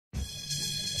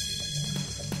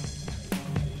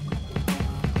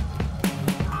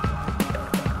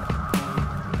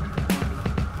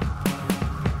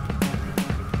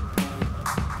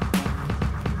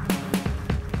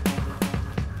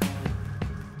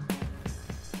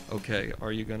Okay,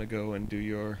 are you gonna go and do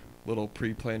your little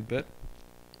pre-planned bit?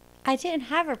 I didn't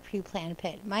have a pre-planned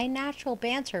pit. My natural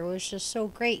banter was just so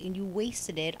great, and you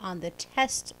wasted it on the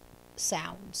test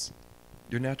sounds.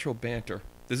 Your natural banter.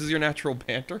 This is your natural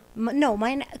banter? No,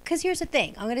 mine. Because here's the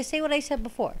thing. I'm gonna say what I said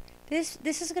before. This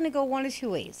is gonna go one of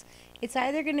two ways. It's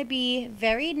either gonna be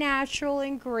very natural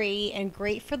and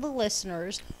great for the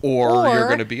listeners, Or you're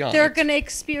gonna be on they're it. gonna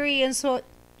experience what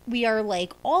we are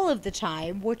like all of the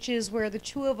time, which is where the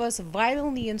two of us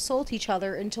violently insult each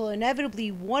other until inevitably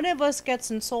one of us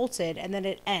gets insulted and then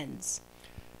it ends.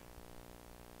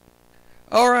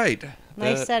 Alright.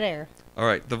 Nice dead air.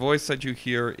 Alright, the voice that you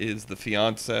hear is the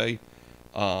fiance.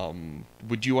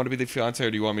 Would you want to be the fiance, or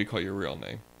do you want me to call your real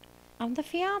name? I'm the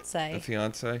fiance. The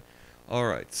fiance?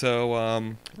 Alright,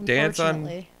 so Dan's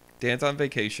on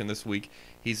vacation this week.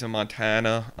 He's in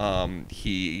Montana.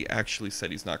 He actually said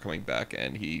he's not coming back,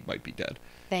 and he might be dead.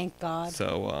 Thank God.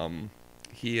 So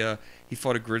he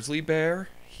fought a grizzly bear.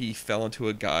 He fell into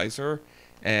a geyser,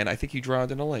 and I think he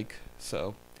drowned in a lake.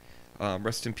 So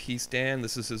rest in peace, Dan.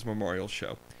 This is his memorial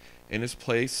show. In his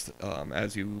place,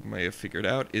 as you may have figured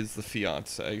out, is the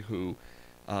fiance who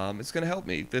is going to help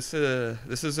me. This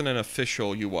isn't an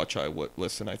official You Watch, I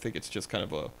Listen. I think it's just kind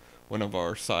of one of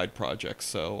our side projects.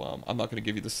 So I'm not going to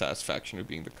give you the satisfaction of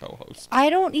being the co-host. I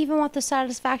don't even want the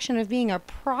satisfaction of being a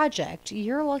project.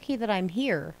 You're lucky that I'm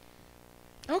here.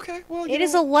 Okay, well, It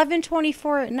is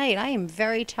 11:24 at night. I am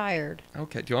very tired.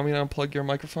 Okay, do you want me to unplug your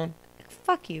microphone?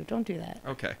 Fuck you. Don't do that.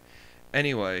 Okay.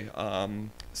 Anyway,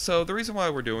 so the reason why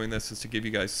we're doing this is to give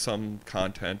you guys some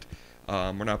content.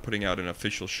 We're not putting out an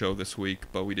official show this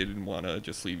week, but we didn't want to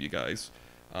just leave you guys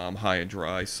high and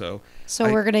dry. So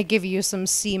we're going to give you some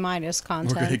C- content.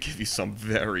 We're going to give you some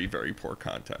very, very poor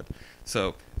content.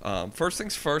 So first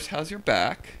things first, how's your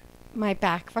back? My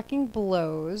back fucking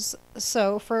blows.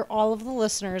 So for all of the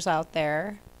listeners out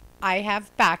there, I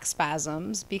have back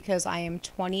spasms because I am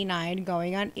 29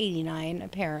 going on 89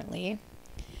 apparently.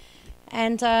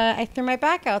 And I threw my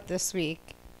back out this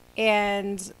week.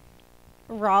 And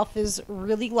Ralph is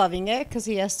really loving it because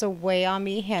he has to weigh on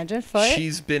me hand and foot.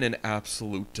 She's been an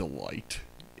absolute delight.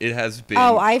 It has been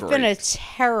I've great. been a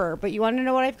terror. But you want to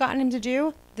know what I've gotten him to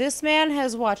do? This man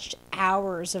has watched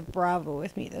hours of Bravo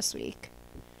with me this week.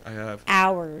 I have.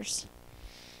 Hours.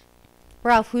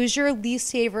 Ralph, who's your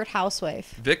least favorite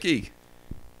housewife? Vicky.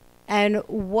 And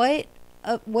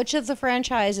which of the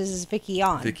franchises is Vicky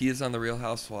on? Vicky is on The Real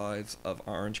Housewives of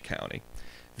Orange County.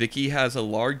 Vicky has a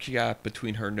large gap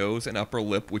between her nose and upper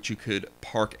lip, which you could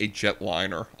park a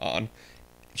jetliner on.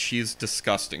 She's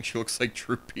disgusting. She looks like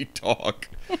Droopy Dog.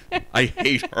 I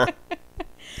hate her.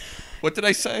 What did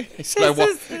I say? I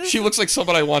said she looks like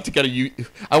someone I want her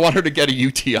to get a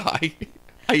UTI.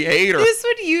 I hate her. This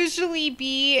would usually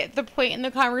be the point in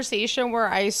the conversation where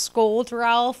I scold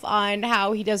Ralph on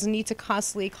how he doesn't need to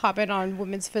constantly comment on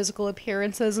women's physical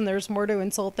appearances and there's more to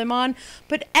insult them on.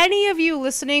 But any of you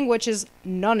listening, which is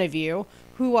none of you,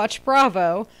 who watch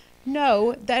Bravo,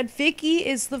 know that Vicky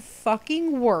is the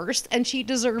fucking worst and she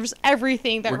deserves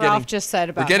everything that Ralph just said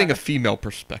about her. We're getting a female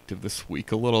perspective this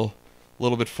week. A little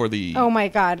bit for the... Oh my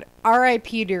God.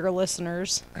 R.I.P. to your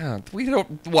listeners. We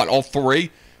don't... What, all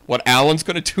three? What, Alan's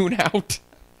going to tune out?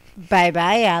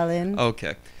 Bye-bye, Alan.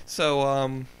 Okay.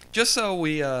 So, just so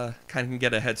we kind of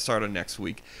get a head start on next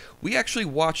week, we actually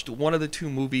watched one of the two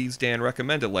movies Dan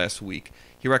recommended last week.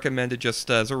 He recommended, just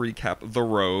as a recap, The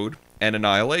Road and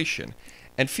Annihilation.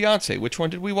 And Fiance, which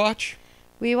one did we watch?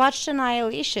 We watched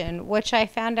Annihilation, which I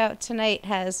found out tonight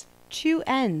has 2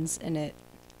 N's in it.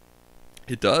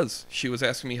 It does. She was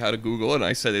asking me how to Google it, and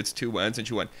I said it's 2 N's, and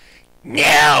she went,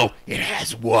 "No, it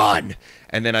has 1."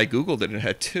 And then I Googled it, and it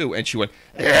had 2, and she went,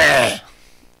 "Ugh."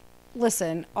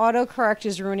 Listen, autocorrect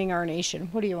is ruining our nation.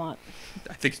 What do you want?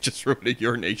 I think it's just ruining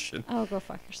your nation. Oh, go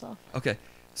fuck yourself. Okay.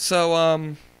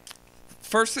 So,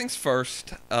 first things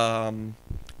first,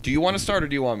 do you want to start or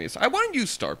do you want me to start? I want you to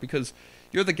start because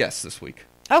you're the guest this week.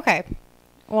 Okay.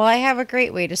 Well, I have a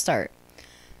great way to start.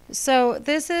 So,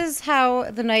 this is how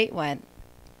the night went.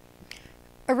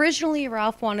 Originally,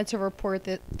 Ralph wanted to record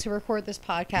this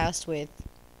podcast with,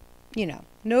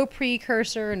 no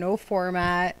precursor, no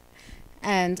format.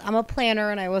 And I'm a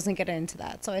planner, and I wasn't getting into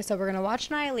that. So I said, we're going to watch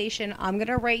Annihilation. I'm going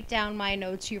to write down my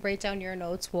notes. You write down your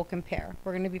notes. We'll compare.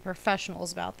 We're going to be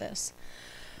professionals about this.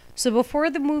 So before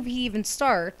the movie even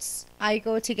starts, I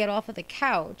go to get off of the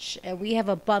couch, and we have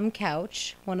a bum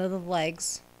couch. One of the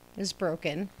legs is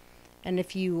broken. And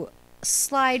if you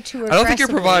slide too aggressively I don't think you're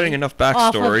providing enough backstory.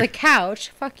 Off of the couch,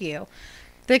 fuck you.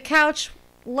 The couch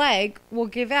leg will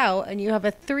give out and you have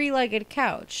a 3-legged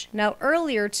couch. Now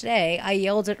earlier today I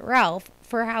yelled at Ralph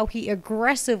for how he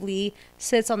aggressively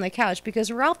sits on the couch,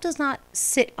 because Ralph does not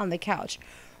sit on the couch.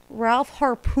 Ralph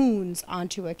harpoons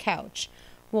onto a couch.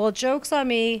 Well, joke's on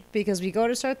me, because we go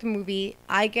to start the movie,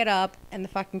 I get up, and the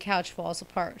fucking couch falls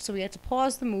apart. So we had to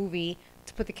pause the movie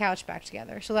to put the couch back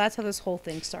together. So that's how this whole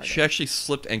thing started. She actually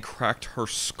slipped and cracked her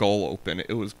skull open.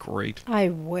 It was great. I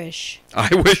wish.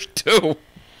 I wish too.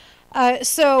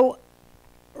 So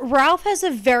Ralph has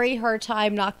a very hard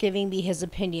time not giving me his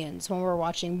opinions when we're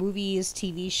watching movies,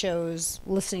 TV shows,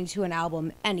 listening to an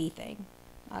album, anything.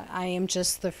 I am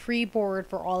just the free board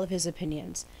for all of his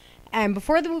opinions. And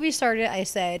before the movie started, I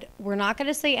said, we're not going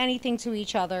to say anything to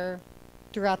each other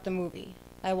throughout the movie.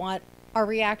 I want our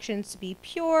reactions to be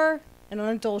pure and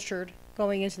unadulterated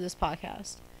going into this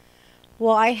podcast.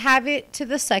 Well, I have it to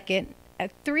the second.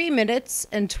 At 3 minutes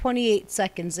and 28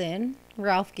 seconds in,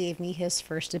 Ralph gave me his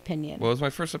first opinion. What was my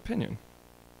first opinion?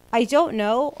 I don't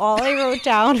know. All I wrote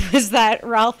down was that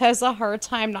Ralph has a hard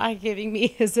time not giving me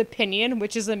his opinion,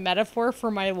 which is a metaphor for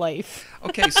my life.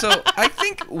 Okay, so I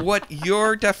think what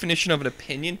your definition of an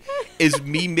opinion is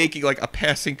me making like a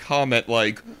passing comment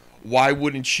like, why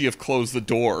wouldn't she have closed the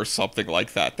door or something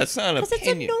like that? That's not an opinion. Because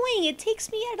it's annoying. It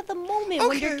takes me out of the moment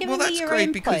when you're giving me your input. Well, that's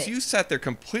great because you sat there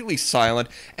completely silent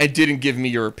and didn't give me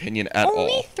your opinion at all.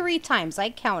 Only 3 times.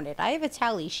 I counted. I have a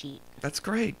tally sheet. That's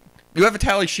great. You have a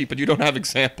tally sheet, but you don't have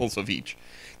examples of each.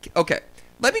 Okay,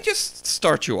 let me just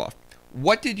start you off.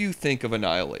 What did you think of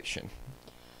Annihilation?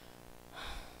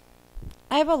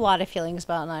 I have a lot of feelings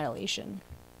about Annihilation.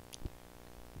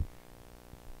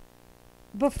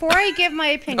 Before I give my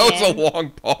opinion... That was a long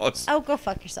pause. Oh, go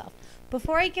fuck yourself.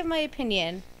 Before I give my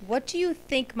opinion, what do you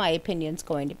think my opinion's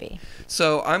going to be?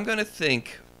 So I'm going to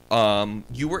think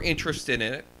you were interested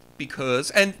in it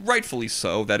because, and rightfully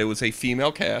so, that it was a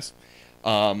female cast.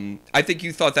 I think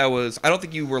you thought that was... I don't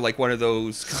think you were like one of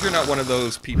those... Because you're not one of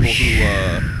those people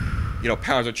who,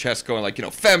 pounds their chest going like,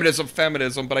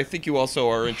 feminism, but I think you also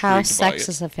are intrigued by it. How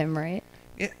sexist of him, right?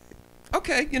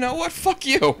 Okay, you know what? Fuck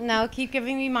you. No, keep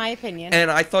giving me my opinion.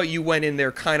 And I thought you went in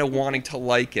there kind of wanting to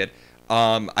like it.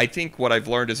 I think what I've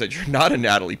learned is that you're not a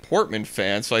Natalie Portman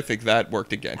fan, so I think that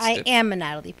worked against it. I am a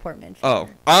Natalie Portman fan. Oh,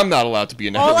 I'm not allowed to be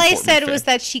a Natalie Portman fan. All I said was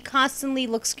that she constantly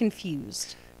looks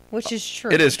confused, which is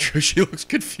true. It is true. She looks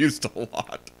confused a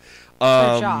lot.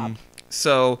 Her job.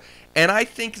 So, and I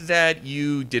think that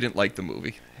you didn't like the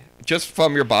movie, just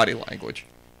from your body language.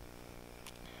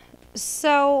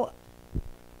 So...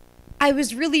 I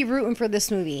was really rooting for this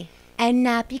movie. And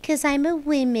not because I'm a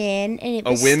woman and it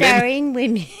was starring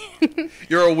women.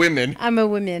 You're a woman. I'm a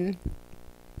woman.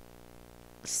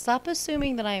 Stop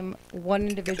assuming that I'm one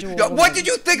individual woman. What did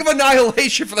you think of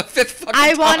Annihilation for the 5th fucking time?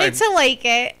 I wanted to like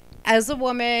it as a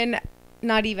woman,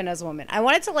 not even as a woman. I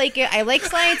wanted to like it. I like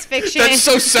science fiction. That's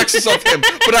so sexist of him.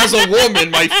 But as a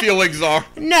woman, my feelings are...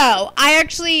 No,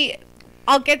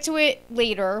 I'll get to it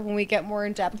later when we get more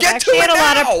in depth. I actually had a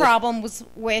lot of problems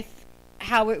with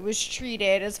how it was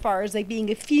treated as far as like being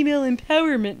a female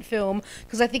empowerment film,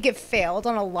 because I think it failed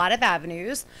on a lot of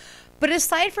avenues. But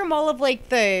aside from all of like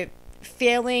the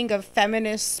failing of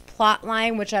feminist plot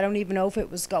line, which I don't even know if it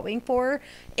was going for,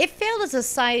 it failed as a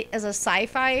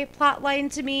sci-fi plot line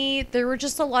to me. There were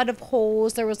just a lot of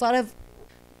holes. There was a lot of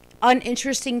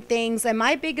uninteresting things, and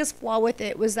my biggest flaw with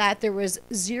it was that there was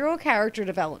 0 character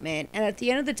development, and at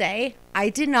the end of the day, I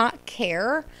did not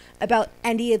care about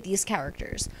any of these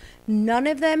characters. None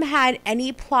of them had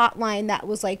any plot line that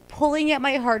was like pulling at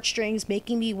my heartstrings,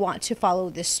 making me want to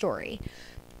follow this story.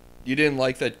 You didn't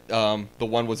like that the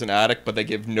one was an addict, but they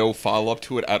give no follow-up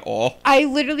to it at all? I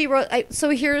literally wrote...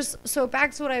 So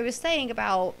back to what I was saying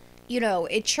about,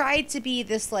 it tried to be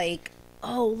this like,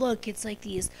 oh, look, it's like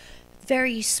these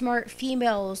very smart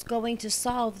females going to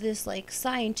solve this like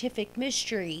scientific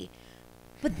mystery.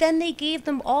 But then they gave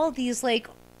them all these like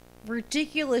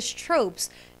ridiculous tropes.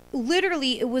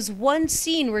 Literally, it was one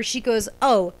scene where she goes,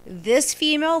 oh, this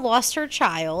female lost her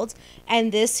child,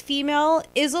 and this female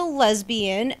is a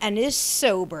lesbian and is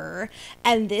sober,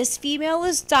 and this female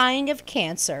is dying of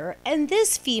cancer, and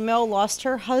this female lost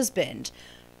her husband.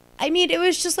 I mean, it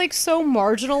was just like so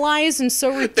marginalized and so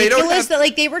ridiculous that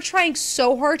like they were trying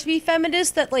so hard to be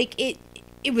feminist that like it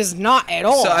was not at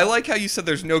all. So I like how you said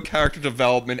there's no character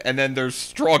development and then there's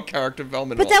strong character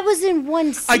development. But that was in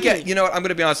one scene. I get, you know what, I'm going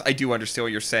to be honest, I do understand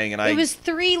what you're saying. And it was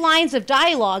 3 lines of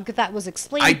dialogue that was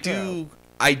explained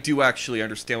I do actually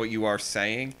understand what you are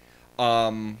saying.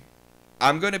 I'm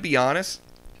going to be honest,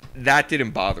 that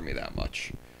didn't bother me that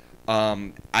much.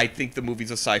 I think the movie's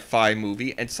a sci-fi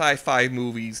movie, and sci-fi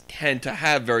movies tend to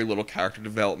have very little character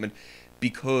development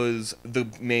because the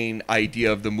main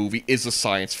idea of the movie is a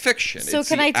science fiction. So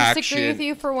can I disagree with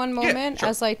you for one moment, yeah, sure.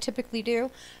 as I typically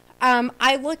do?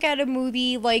 I look at a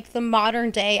movie like the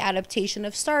modern day adaptation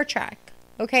of Star Trek.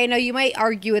 Okay, now you might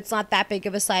argue it's not that big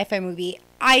of a sci-fi movie.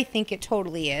 I think it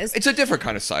totally is. It's a different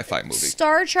kind of sci-fi movie.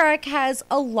 Star Trek has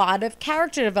a lot of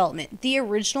character development. The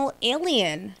original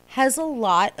Alien has a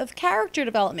lot of character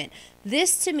development.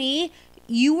 This, to me,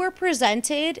 you were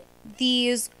presented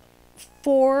these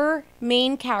 4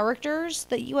 main characters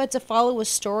that you had to follow a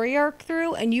story arc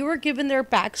through, and you were given their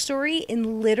backstory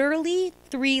in literally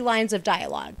 3 lines of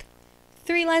dialogue.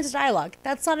 3 lines of dialogue.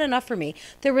 That's not enough for me.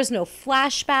 There was no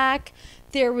flashback.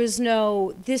 There was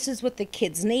no, this is what the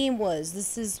kid's name was.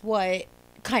 This is what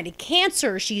kind of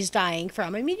cancer she's dying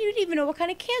from. I mean, you didn't even know what kind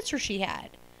of cancer she had.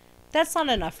 That's not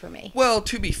enough for me. Well,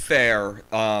 to be fair,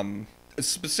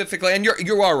 specifically, and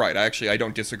you are right. I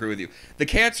don't disagree with you. The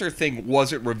cancer thing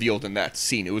wasn't revealed in that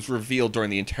scene. It was revealed during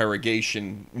the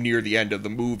interrogation near the end of the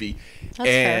movie. That's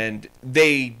and fair.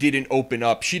 They didn't open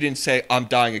up. She didn't say, I'm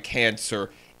dying of cancer.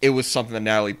 It was something that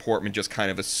Natalie Portman just kind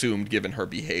of assumed given her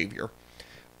behavior.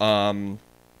 Can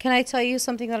I tell you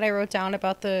something that I wrote down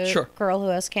about the girl who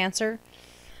has cancer?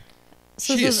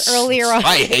 So this was earlier on.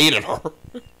 I hated her.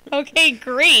 Okay,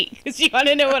 great. Because you want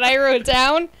to know what I wrote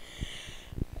down?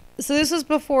 So this was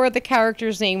before the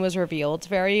character's name was revealed,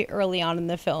 very early on in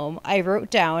the film. I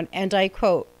wrote down, and I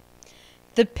quote,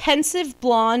 "The pensive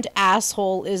blonde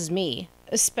asshole is me,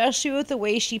 especially with the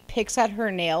way she picks at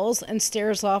her nails and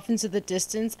stares off into the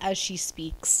distance as she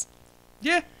speaks."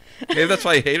 Yeah. Maybe that's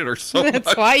why I hated her so much.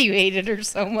 That's why you hated her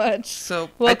so much.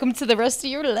 So welcome to the rest of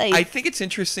your life. I think it's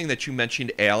interesting that you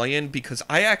mentioned Alien because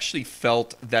I actually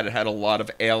felt that it had a lot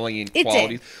of Alien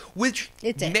qualities, which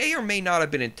may or may not have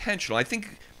been intentional. I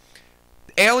think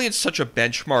Alien's such a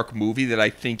benchmark movie that I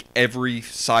think every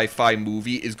sci-fi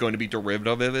movie is going to be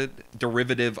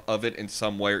derivative of it in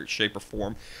some way, shape, or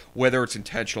form, whether it's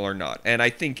intentional or not. And I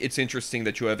think it's interesting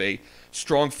that you have a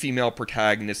strong female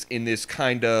protagonist in this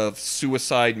kind of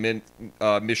suicide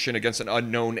mission against an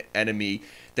unknown enemy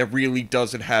that really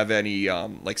doesn't have any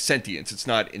sentience. It's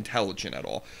not intelligent at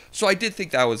all. So I did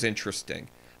think that was interesting.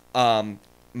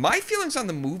 My feelings on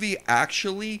the movie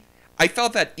actually, I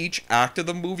felt that each act of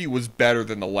the movie was better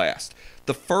than the last.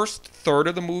 The first third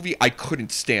of the movie, I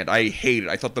couldn't stand. I hated it.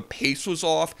 I thought the pace was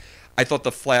off. I thought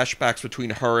the flashbacks between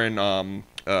her and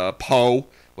Poe,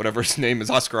 whatever his name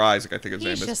is, Oscar Isaac, I think his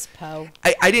name is. He's just Poe.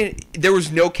 I didn't, there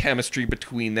was no chemistry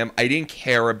between them. I didn't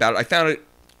care about it. I found it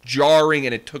jarring,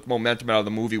 and it took momentum out of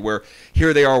the movie where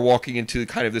here they are walking into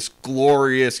kind of this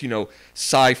glorious,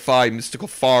 sci-fi mystical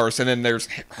farce, and then there's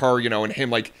her, and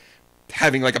him,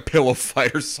 having a pillow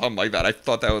fight or something like that. I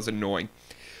thought that was annoying.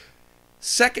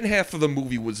 Second half of the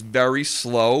movie was very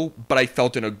slow, but I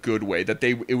felt in a good way that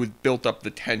it was built up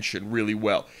the tension really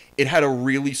well. It had a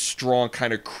really strong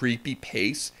kind of creepy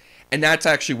pace, and that's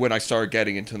actually when I started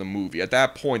getting into the movie. At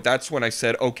that point, that's when I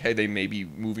said, okay, they may be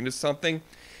moving to something.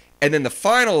 And then the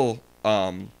final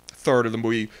third of the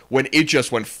movie, when it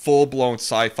just went full-blown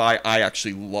sci-fi, I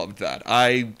actually loved that.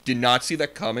 I did not see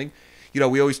that coming.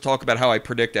 We always talk about how I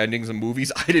predict endings in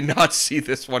movies. I did not see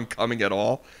this one coming at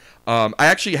all. I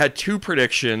actually had 2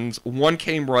 predictions. One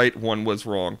came right, one was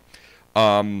wrong.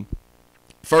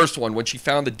 First one, when she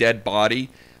found the dead body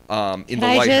in the lighthouse. Can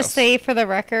I just say for the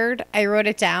record, I wrote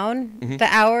it down.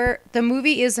 Mm-hmm. The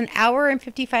movie is 1 hour and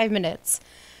 55 minutes.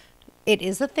 It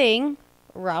is a thing.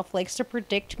 Ralph likes to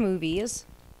predict movies.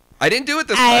 I didn't do it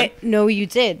this time. No, you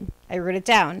did. I wrote it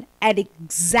down. At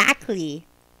exactly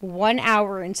 1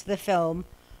 hour into the film,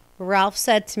 Ralph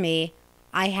said to me,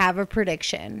 I have a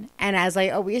prediction. And as I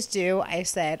always do, I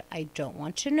said, I don't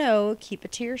want you to know. Keep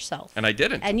it to yourself. And I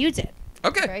didn't. And you did.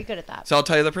 Okay. Very good at that. So I'll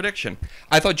tell you the prediction.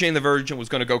 I thought Jane the Virgin was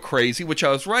going to go crazy, which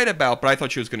I was right about, but I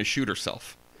thought she was going to shoot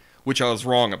herself, which I was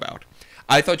wrong about.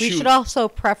 I thought we should also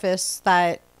preface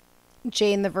that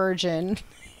Jane the Virgin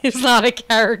is not a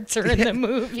character in the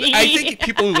movie. I think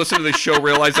people who listen to this show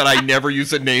realize that I never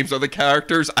use the names of the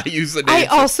characters. I use the names.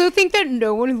 I also think that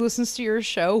no one who listens to your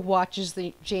show watches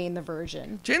the Jane the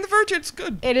Virgin. Jane the Virgin's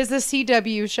good. It is a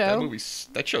CW show.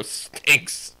 That show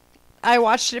stinks. I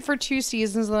watched it for 2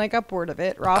 seasons and I got bored of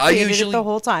it. Rob hated it the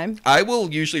whole time. I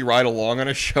will usually ride along on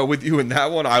a show with you, and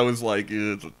that one I was like,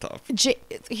 it's tough.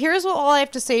 Here's all I have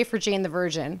to say for Jane the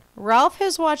Virgin. Ralph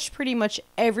has watched pretty much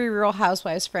every Real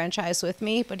Housewives franchise with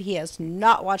me, but he has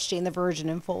not watched Jane the Virgin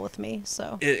in full with me.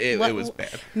 So it was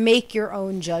bad. Make your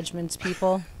own judgments,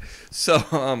 people.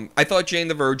 So I thought Jane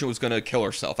the Virgin was going to kill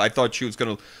herself. I thought she was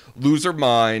going to lose her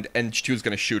mind and she was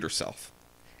going to shoot herself.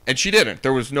 And she didn't.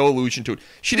 There was no allusion to it.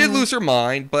 She did lose her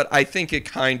mind, but I think it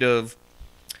kind of...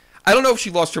 I don't know if she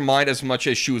lost her mind as much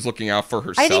as she was looking out for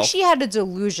herself. I think she had a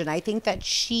delusion. I think that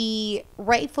she,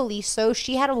 rightfully so,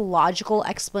 she had a logical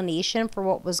explanation for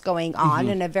what was going on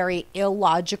in a very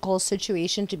illogical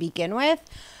situation to begin with.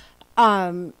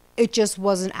 It just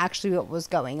wasn't actually what was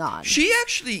going on. She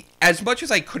actually, as much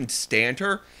as I couldn't stand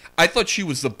her, I thought she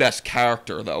was the best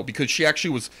character, though, because she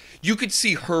actually was, you could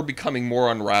see her becoming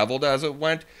more unraveled as it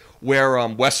went, where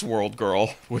Westworld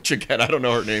girl, which again, I don't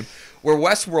know her name, where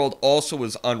Westworld also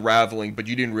was unraveling, but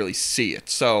you didn't really see it,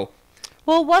 so...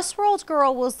 Well, Westworld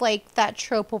girl was like that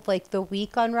trope of like the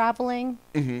weak unraveling,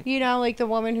 you know, like the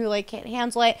woman who like can't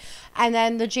handle it, and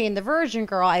then the Jane the Virgin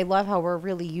girl. I love how we're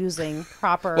really using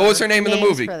proper. What was her name in the names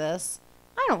movie for this?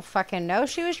 I don't fucking know.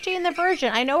 She was Jane the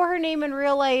Virgin. I know her name in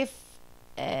real life.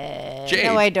 Jane.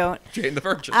 No, I don't. Jane the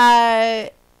Virgin.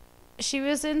 She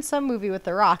was in some movie with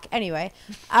The Rock. Anyway,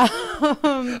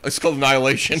 It's called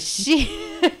Annihilation.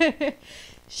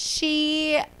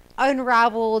 She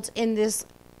unraveled in this,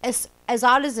 as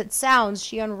odd as it sounds,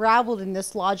 she unraveled in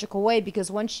this logical way, because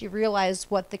once she realized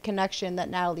what the connection that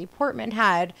Natalie Portman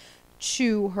had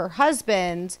to her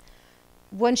husband,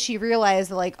 once she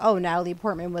realized that, like, oh, Natalie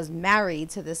Portman was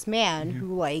married to this man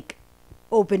who, like,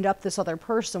 opened up this other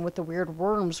person with the weird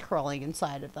worms crawling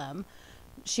inside of them,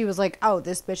 she was like, oh,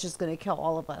 this bitch is going to kill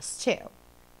all of us, too.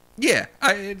 Yeah,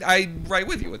 I right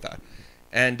with you with that.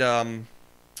 And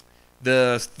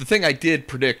the thing I did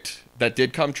predict that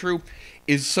did come true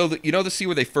is, so that, you know, the scene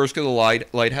where they first go to the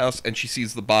lighthouse and she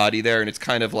sees the body there and it's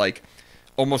kind of like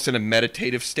almost in a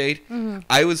meditative state.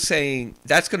 I was saying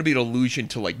that's going to be an allusion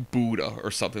to like Buddha or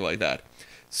something like that.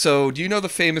 So do you know the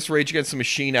famous Rage Against the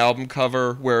Machine album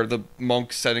cover where the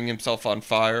monk's setting himself on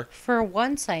fire? For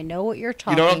once, I know what you're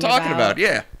talking about. You know what I'm talking about,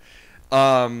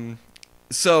 yeah.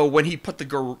 So when he put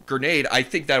the grenade, I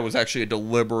think that was actually a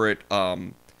deliberate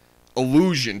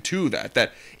allusion to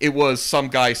that it was some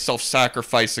guy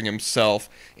self-sacrificing himself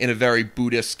in a very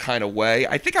Buddhist kind of way.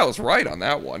 I think I was right on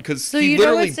that one, because so he you know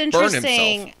literally what's burned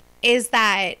interesting himself. is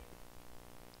that,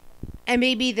 and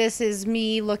maybe this is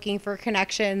me looking for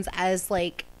connections as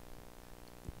like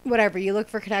whatever, you look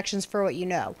for connections for what you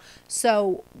know.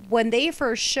 So when they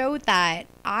first showed that,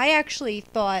 I actually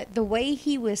thought the way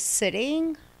he was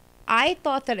sitting, I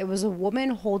thought that it was a woman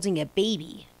holding a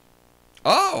baby.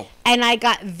 Oh. And I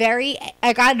got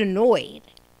annoyed,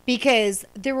 because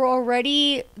there were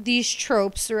already these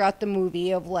tropes throughout the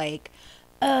movie of like,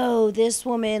 oh, this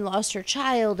woman lost her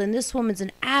child, and this woman's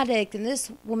an addict, and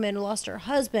this woman lost her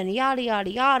husband, yada, yada,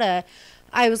 yada.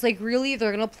 I was like, really?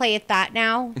 They're going to play at that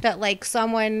now? That like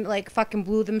someone like fucking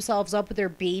blew themselves up with their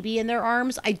baby in their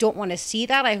arms? I don't want to see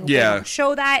that. I hope they don't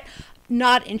show that.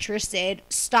 Not interested.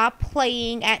 Stop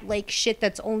playing at like shit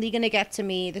that's only going to get to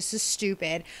me. This is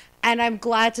stupid. And I'm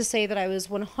glad to say that I was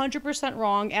 100%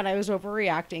 wrong and I was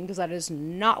overreacting, because that is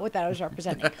not what that was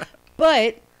representing.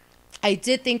 But I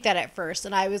did think that at first,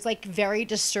 and I was like very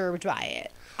disturbed by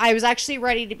it. I was actually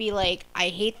ready to be like, I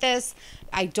hate this.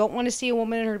 I don't want to see a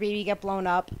woman and her baby get blown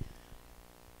up.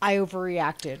 I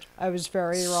overreacted. I was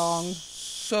very wrong.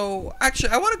 So, actually,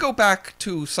 I want to go back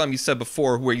to something you said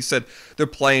before, where you said they're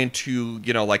playing to,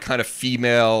 you know, like kind of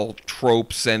female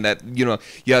tropes, and that, you know,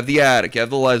 you have the addict, you have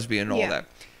the lesbian, and all that.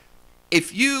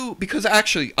 Because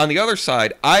actually, on the other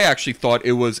side, I actually thought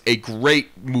it was a great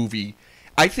movie.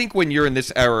 I think when you're in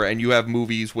this era and you have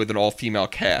movies with an all-female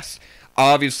cast,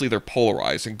 obviously they're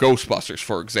polarizing. Ghostbusters,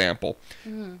 for example,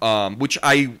 which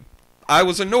I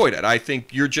was annoyed at. I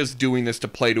think you're just doing this to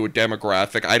play to a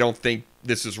demographic. I don't think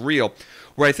this is real.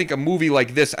 Where I think a movie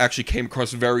like this actually came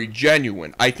across very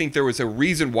genuine. I think there was a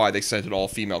reason why they sent an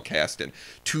all-female cast in,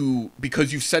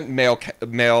 because you sent male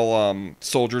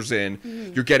soldiers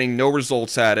in, you're getting no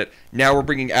results at it. Now we're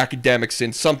bringing academics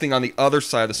in, something on the other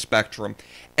side of the spectrum.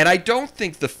 And I don't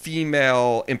think the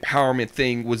female empowerment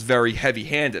thing was very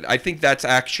heavy-handed. I think that's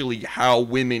actually how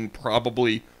women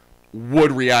probably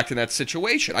would react in that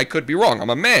situation. I could be wrong. I'm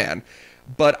a man.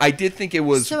 But I did think it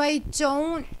was... So I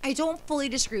don't fully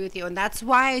disagree with you, and that's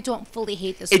why I don't fully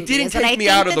hate this movie. It didn't take me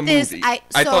out of the movie. I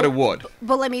thought it would.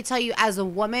 But let me tell you, as a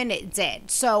woman, it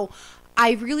did. So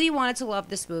I really wanted to love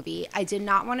this movie. I did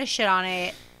not want to shit on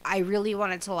it. I really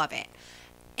wanted to love it.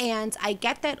 And I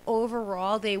get that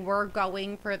overall they were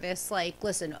going for this, like,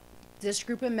 listen, this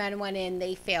group of men went in,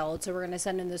 they failed, so we're going to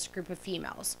send in this group of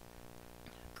females.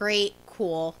 Great,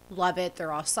 cool, love it.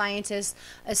 They're all scientists.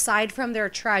 Aside from their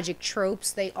tragic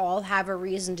tropes, they all have a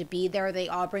reason to be there. They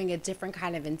all bring a different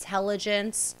kind of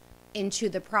intelligence into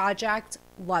the project.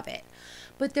 Love it.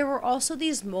 But there were also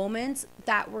these moments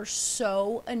that were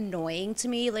so annoying to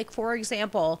me. Like, for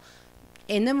example,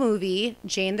 in the movie,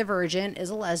 Jane the Virgin is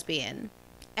a lesbian.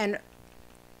 And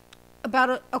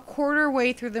about a quarter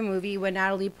way through the movie, when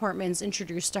Natalie Portman's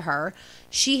introduced to her,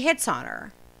 she hits on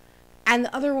her. And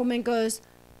the other woman goes,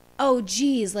 oh,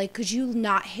 geez, like, could you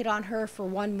not hit on her for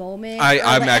one moment?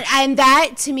 And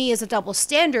that, to me, is a double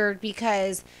standard,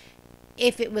 because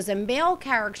if it was a male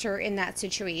character in that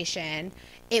situation,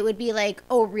 it would be like,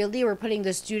 oh, really? We're putting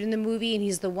this dude in the movie, and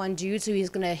he's the one dude, so he's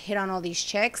going to hit on all these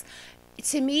chicks?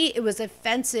 To me, it was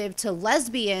offensive to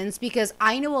lesbians, because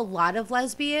I know a lot of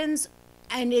lesbians,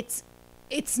 and it's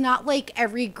not like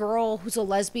every girl who's a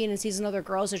lesbian and sees another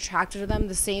girl is attracted to them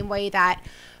the same way that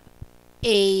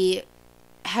a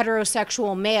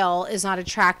heterosexual male is not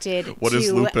attracted to... What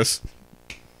is lupus?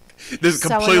 This is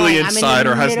completely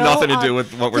insider, has nothing to do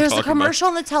with what we're talking about. There's a commercial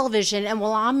on the television, and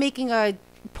while I'm making a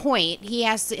point, he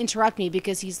has to interrupt me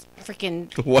because he's freaking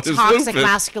toxic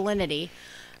masculinity.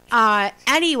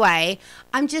 Anyway,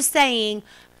 I'm just saying,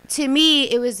 to me,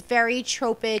 it was very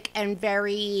tropic and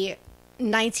very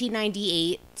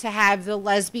 1998 to have the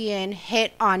lesbian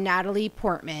hit on Natalie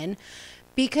Portman,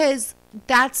 because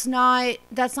that's not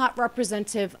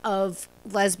representative of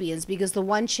lesbians, because the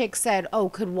one chick said, oh,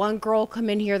 could one girl come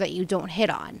in here that you don't hit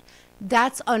on?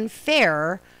 That's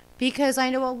unfair, because I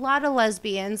know a lot of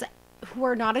lesbians who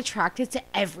are not attracted to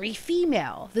every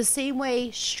female, the same way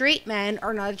straight men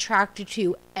are not attracted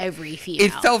to every female.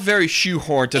 It felt very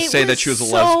shoehorned to say that she was a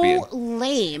lesbian. So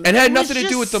lame. And it had nothing to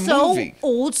do with the movie.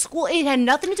 Old school. It had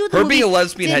nothing to do with the movie. Her being a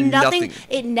lesbian had nothing.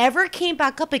 It never came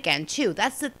back up again, too.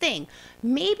 That's the thing.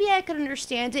 Maybe I could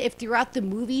understand it if throughout the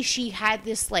movie she had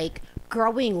this, like,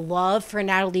 growing love for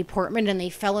Natalie Portman and they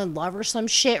fell in love or some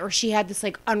shit, or she had this,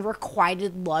 like,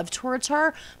 unrequited love towards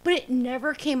her, but it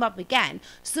never came up again.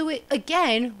 So it,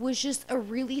 again, was just a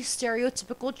really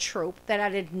stereotypical trope that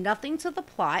added nothing to the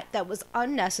plot, that was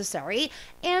unnecessary,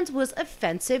 and was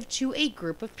offensive to a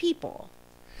group of people.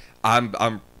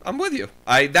 I'm with you.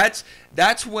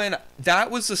 That's when that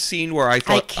was the scene where I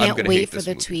thought, I can't wait for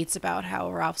the tweets about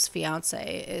how Ralph's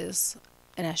fiance is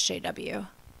an SJW.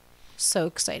 So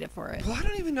excited for it. Well, I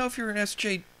don't even know if you're an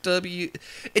SJW.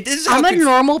 I'm a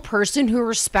normal person who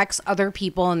respects other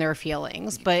people and their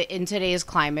feelings, but in today's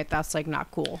climate, that's like not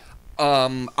cool.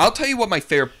 I'll tell you what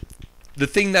the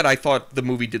thing that I thought the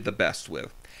movie did the best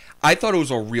with. I thought it was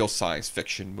a real science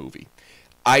fiction movie.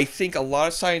 I think a lot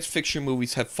of science fiction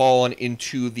movies have fallen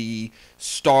into the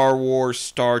Star Wars,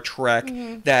 Star Trek,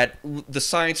 that the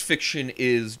science fiction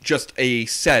is just a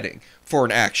setting for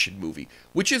an action movie,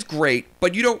 which is great,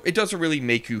 but it doesn't really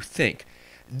make you think.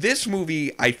 This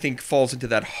movie, I think, falls into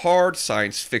that hard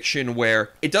science fiction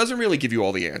where it doesn't really give you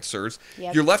all the answers.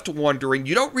 Yep. You're left wondering.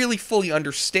 You don't really fully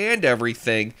understand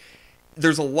everything.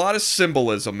 There's a lot of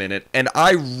symbolism in it, and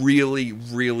I really,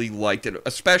 really liked it,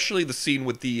 especially the scene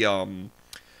with the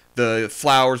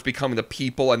flowers becoming the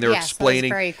people, and they're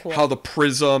explaining how the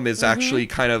prism is actually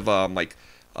kind of like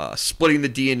splitting the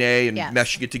DNA and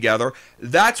meshing it together.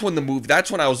 That's when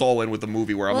I was all in with the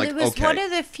movie, where I'm like, okay. It was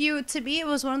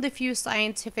one of the few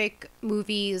scientific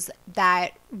movies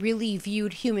that really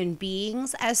viewed human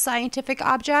beings as scientific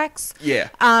objects. Yeah.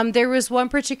 There was one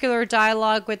particular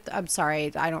dialogue with, I'm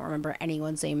sorry, I don't remember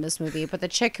anyone's name in this movie, but the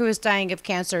chick who was dying of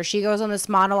cancer, she goes on this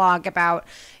monologue about,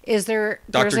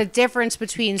 there's a difference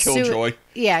between... Killjoy.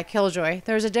 Killjoy.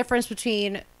 There's a difference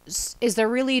between... Is there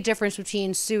really a difference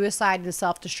between suicide and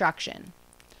self-destruction?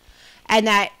 And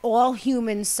that all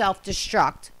humans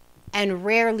self-destruct, and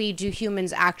rarely do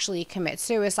humans actually commit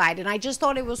suicide. And I just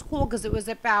thought it was cool because it was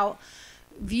about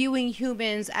viewing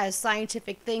humans as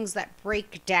scientific things that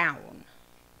break down.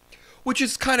 Which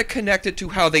is kind of connected to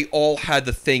how they all had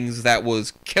the things that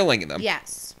was killing them.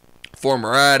 Yes.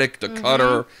 Former addict, the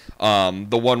cutter,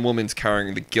 the one woman's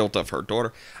carrying the guilt of her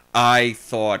daughter. I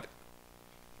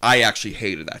actually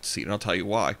hated that scene, and I'll tell you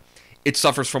why. It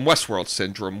suffers from Westworld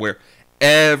syndrome, where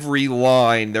every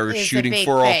line they're shooting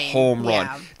for a home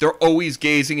run. They're always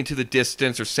gazing into the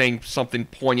distance or saying something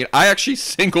poignant. I actually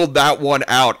singled that one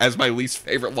out as my least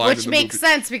favorite line in the movie. Which makes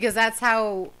sense, because that's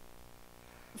how,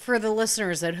 for the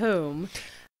listeners at home,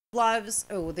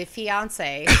 the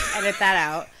fiance, edit that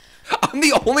out. I'm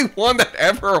the only one that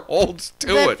ever holds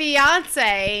to it. The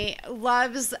fiance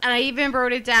loves, and I even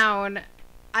wrote it down,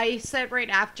 I said right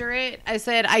after it, I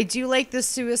said, I do like the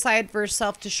suicide versus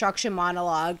self-destruction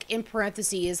monologue, in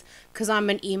parentheses, because I'm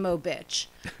an emo bitch.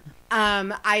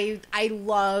 I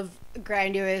love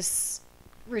grandiose,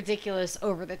 ridiculous,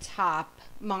 over-the-top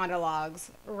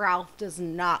monologues. Ralph does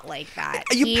not like that.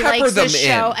 He likes to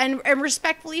show, and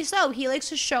respectfully so, he likes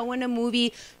to show in a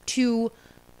movie to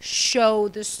show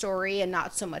the story and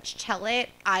not so much tell it.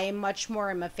 I am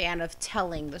a fan of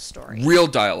telling the story. Real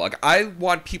dialogue. I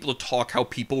want people to talk how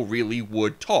people really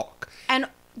would talk. And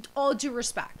all due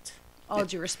respect. all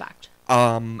due respect.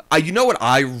 You know what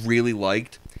I really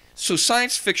liked? So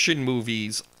science fiction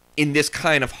movies in this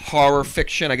kind of horror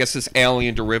fiction, I guess this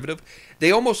alien derivative,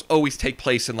 they almost always take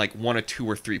place in like one or two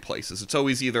or three places. It's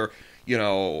always either,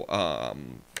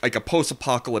 like a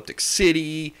post-apocalyptic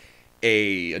city,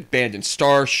 a abandoned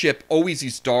starship, always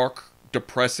these dark,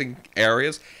 depressing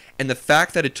areas. And the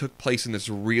fact that it took place in this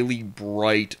really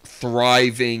bright,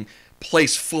 thriving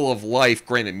place full of life,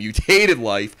 granted mutated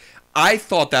life, I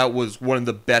thought that was one of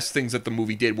the best things that the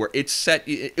movie did, where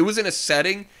it was in a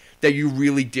setting that you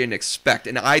really didn't expect.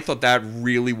 And I thought that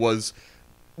really was,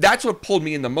 that's what pulled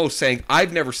me in the most, saying,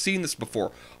 I've never seen this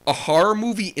before. A horror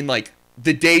movie in like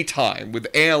the daytime with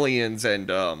aliens and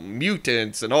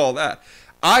mutants and all that.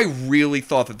 I really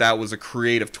thought that was a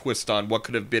creative twist on what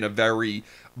could have been a very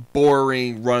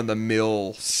boring,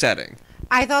 run-of-the-mill setting.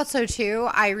 I thought so too.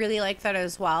 I really liked that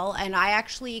as well. And I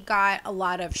actually got a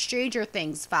lot of Stranger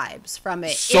Things vibes from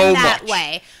it in that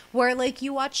way. Where, like,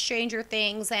 you watch Stranger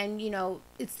Things and,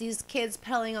 it's these kids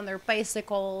pedaling on their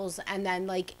bicycles and then,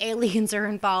 like, aliens are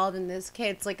involved and this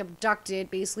kid's, like, abducted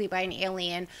basically by an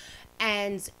alien.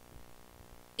 And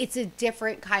it's a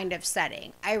different kind of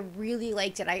setting. I really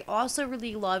liked it. I also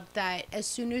really loved that as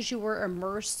soon as you were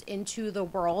immersed into the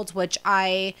world, which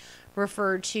I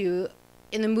referred to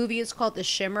in the movie, it's called The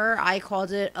Shimmer. I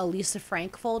called it a Lisa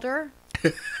Frank folder.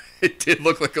 It did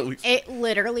look like a Lisa. It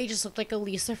literally just looked like a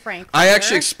Lisa Frank folder. I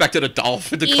actually expected a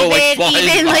dolphin to go like flying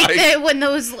even by.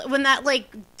 Like when that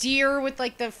like deer with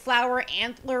like the flower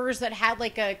antlers that had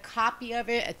like a copy of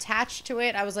it attached to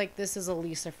it, I was like, this is a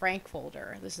Lisa Frank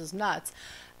folder. This is nuts.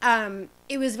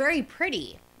 It was very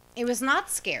pretty. It was not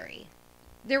scary.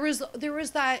 There was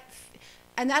that.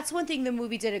 And that's one thing the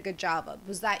movie did a good job of,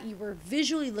 was that you were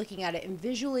visually looking at it, and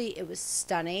visually it was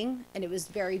stunning, and it was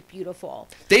very beautiful.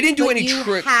 They didn't do any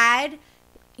trick.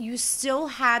 You still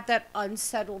had that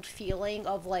unsettled feeling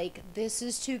of, like, this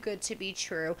is too good to be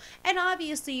true. And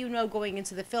obviously, going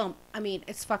into the film, I mean,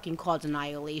 it's fucking called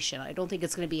Annihilation. I don't think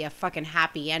it's going to be a fucking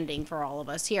happy ending for all of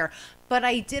us here. But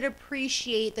I did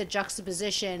appreciate the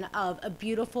juxtaposition of a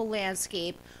beautiful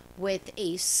landscape with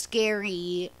a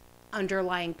scary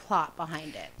underlying plot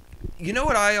behind it. You know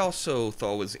what I also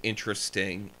thought was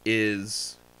interesting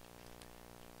is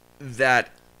that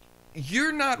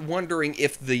you're not wondering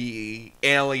if the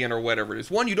alien or whatever it is,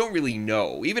 one, you don't really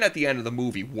know, even at the end of the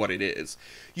movie, what it is.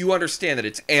 You understand that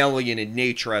it's alien in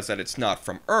nature, as that it's not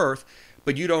from Earth,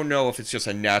 but you don't know if it's just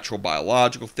a natural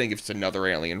biological thing, if it's another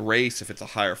alien race, if it's a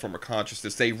higher form of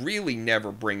consciousness. They really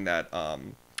never bring that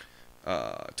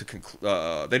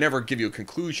they never give you a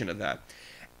conclusion of that.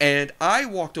 And I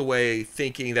walked away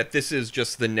thinking that this is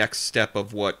just the next step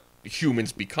of what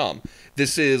humans become.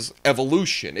 This is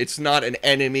evolution. It's not an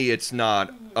enemy. It's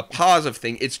not a positive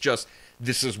thing. It's just,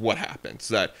 this is what happens.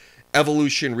 That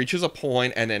evolution reaches a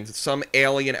point, and then some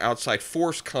alien outside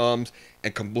force comes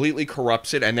and completely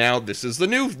corrupts it, and now this is the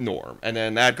new norm. And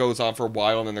then that goes on for a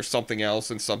while, and then there's something else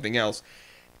and something else.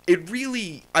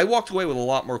 I walked away with a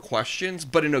lot more questions,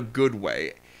 but in a good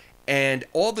way. And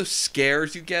all the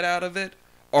scares you get out of it,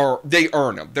 they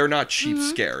earn them. They're not cheap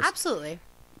scares. Absolutely.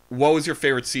 What was your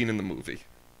favorite scene in the movie?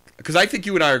 Because I think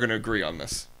you and I are going to agree on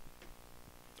this.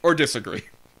 Or disagree.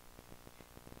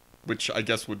 Which I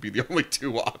guess would be the only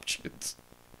two options.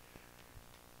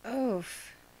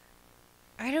 Oof.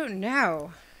 I don't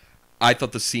know. I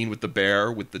thought the scene with the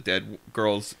bear, with the dead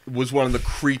girls, was one of the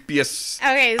creepiest.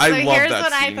 Okay, so here's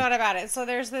what I thought about it. So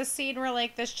there's this scene where,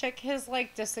 like, this chick has,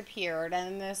 like, disappeared,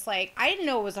 and this, like, I didn't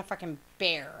know it was a fucking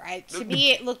bear. To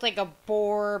me, it looked like a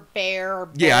boar-bear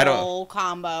bull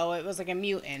combo. It was like a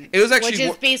mutant. It was actually... Which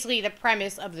is basically the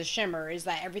premise of The Shimmer, is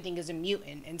that everything is a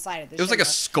mutant inside of the Shimmer. It was like a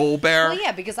skull bear. Well,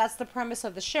 yeah, because that's the premise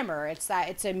of The Shimmer. It's that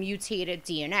it's a mutated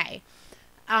DNA.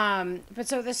 But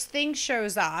so this thing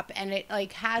shows up, and it,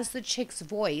 like, has the chick's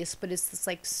voice, but it's this,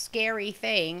 like, scary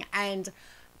thing, and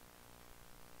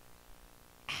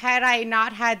had I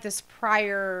not had this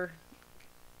prior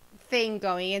thing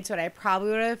going into it, I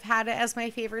probably would have had it as my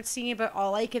favorite scene, but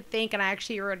all I could think, and I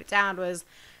actually wrote it down, was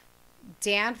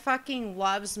Dan fucking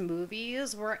loves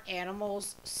movies where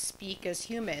animals speak as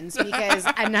humans, because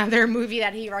another movie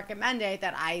that he recommended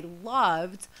that I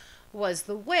loved was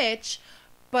The Witch.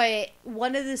 But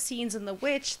one of the scenes in The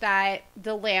Witch that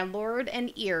the landlord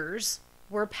and Ears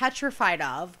were petrified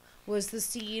of was the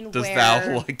scene where... Does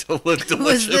thou like to live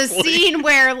deliciously? Was the scene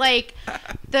where, like,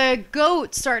 the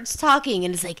goat starts talking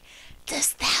and is like,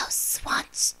 does thou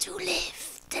want to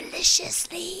live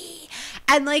deliciously?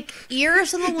 And, like,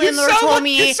 Ears and the landlord told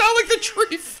me... You sound like the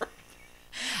tree from...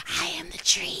 I am the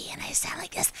tree and I sound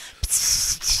like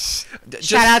this.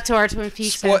 Shout out to our Twin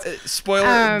Peaks fans.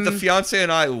 Spoiler, the fiance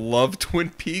and I love Twin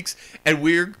Peaks, and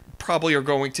we're probably are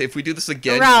going to, if we do this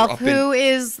again. Ralph, who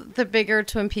is the bigger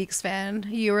Twin Peaks fan?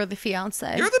 You or the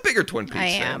fiance? You're the bigger Twin Peaks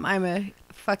fan. I am. I'm a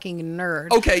fucking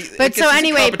nerd. Okay, but so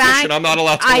anyway, I'm not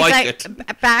allowed to like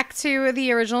it. Back to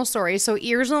the original story. So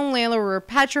Ears and Layla were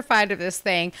petrified of this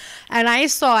thing, and I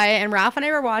saw it, and Ralph and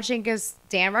I were watching because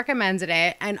Dan recommended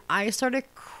it, and I started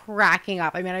cracking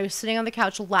up. I mean, I was sitting on the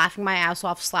couch laughing my ass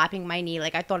off, slapping my knee.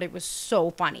 Like, I thought it was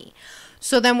so funny.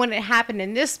 So then when it happened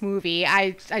in this movie,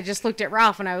 I just looked at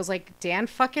Ralph and I was like, Dan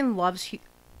fucking loves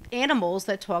animals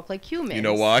that talk like humans. You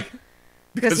know why?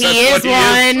 Because he is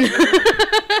one.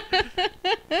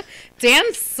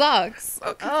 Dan sucks.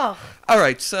 Okay. Oh. All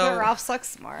right, so... But Ralph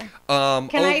sucks more. Can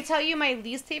I tell you my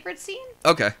least favorite scene?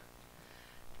 Okay.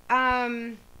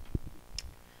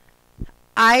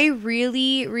 I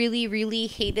really, really, really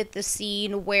hated the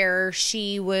scene where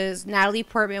Natalie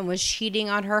Portman was cheating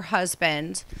on her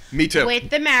husband. Me too. With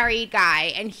the married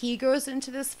guy. And he goes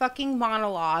into this fucking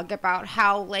monologue about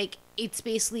how, like, it's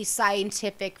basically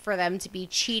scientific for them to be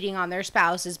cheating on their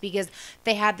spouses because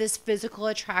they have this physical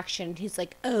attraction. He's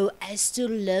like, oh, I still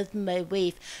love my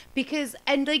wife. I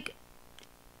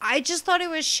just thought it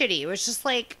was shitty. It was just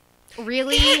like...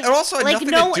 Really? It also had nothing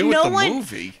to do with the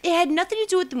movie. It had nothing to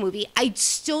do with the movie. I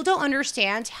still don't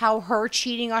understand how her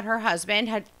cheating on her husband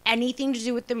had anything to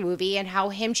do with the movie and how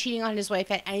him cheating on his wife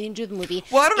had anything to do with the movie.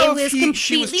 Well, I don't know if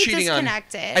she was cheating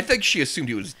disconnected. I think she assumed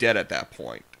he was dead at that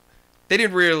point. They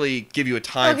didn't really give you a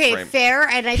time frame. Okay, fair.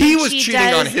 And I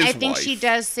think she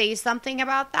does say something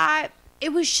about that.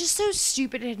 It was just so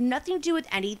stupid. It had nothing to do with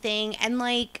anything. And,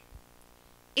 like...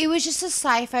 It was just a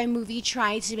sci-fi movie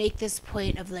trying to make this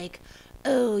point of like,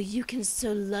 oh, you can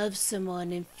still love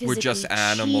someone and physically We're just cheat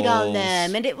animals. on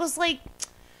them. And it was like,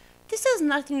 this has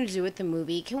nothing to do with the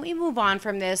movie. Can we move on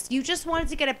from this? You just wanted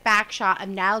to get a back shot of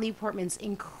Natalie Portman's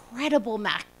incredible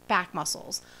back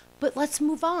muscles. But let's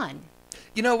move on.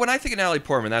 You know, when I think of Natalie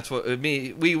Portman, that's what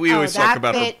we always talk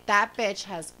about her. That bitch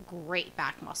has great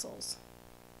back muscles.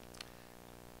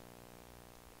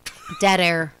 Dead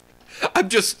air. I'm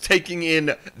just taking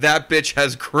in that bitch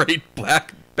has great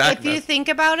back. If you think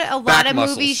about it, a lot of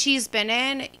movies she's been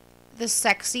in, the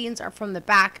sex scenes are from the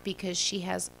back because she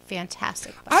has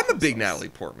fantastic back I'm a big Natalie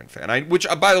Portman fan. Which,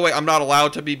 by the way, I'm not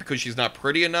allowed to be because she's not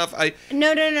pretty enough.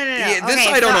 No. Yeah, this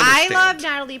okay, I don't understand. I love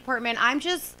Natalie Portman. I'm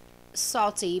just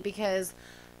salty because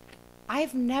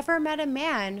I've never met a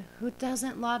man who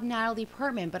doesn't love Natalie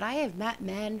Portman, but I have met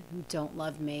men who don't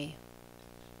love me.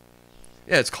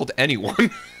 Yeah, it's called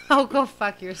Anyone. Oh, go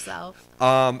fuck yourself.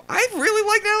 I really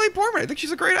like Natalie Portman. I think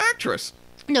she's a great actress.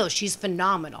 No, she's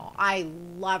phenomenal. I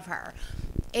love her.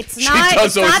 It's not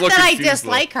that I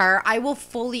dislike her. I will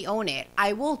fully own it.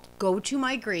 I will go to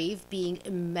my grave being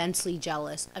immensely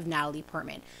jealous of Natalie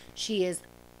Portman. She is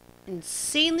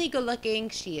insanely good looking.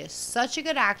 She is such a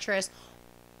good actress.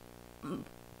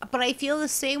 But I feel the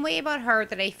same way about her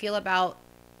that I feel about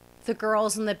the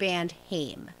girls in the band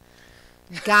Haim.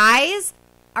 Guys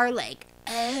are like,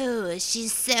 oh,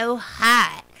 she's so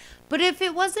hot. But if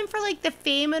it wasn't for, like, the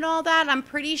fame and all that, I'm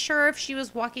pretty sure if she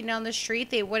was walking down the street,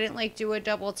 they wouldn't, like, do a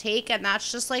double take. And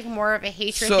that's just, like, more of a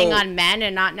hatred thing on men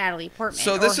and not Natalie Portman.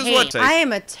 So this is what... I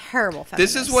am a terrible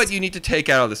feminist. This is what you need to take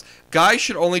out of this. Guys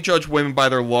should only judge women by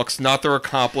their looks, not their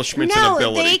accomplishments and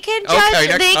ability. No, they can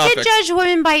judge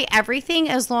women by everything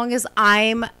as long as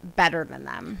I'm better than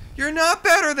them. You're not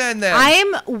better than them. I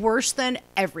am worse than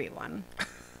everyone.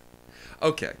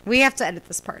 Okay. We have to edit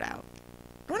this part out.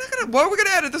 What are we going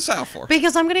to edit this out for?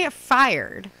 Because I'm going to get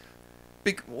fired.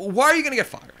 Why are you going to get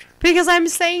fired? Because I'm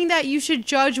saying that you should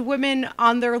judge women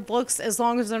on their looks as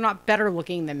long as they're not better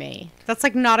looking than me. That's,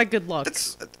 like, not a good look.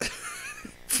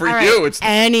 For you, it's...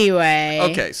 Anyway.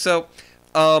 Okay, so,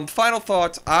 final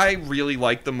thoughts. I really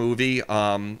like the movie.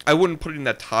 I wouldn't put it in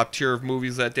that top tier of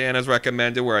movies that Dan has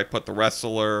recommended, where I put The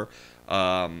Wrestler,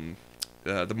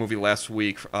 the movie last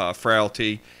week,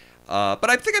 Frailty. But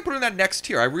I think I put it in that next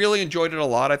tier. I really enjoyed it a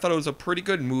lot. I thought it was a pretty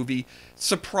good movie.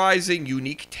 Surprising,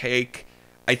 unique take.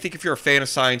 I think if you're a fan of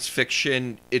science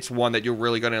fiction, it's one that you're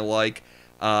really going to like.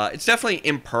 It's definitely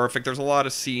imperfect. There's a lot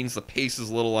of scenes. The pace is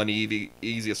a little uneasy,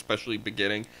 especially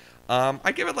beginning.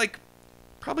 I'd give it like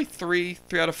probably 3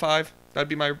 out of 5. That'd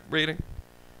be my rating.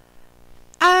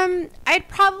 I'd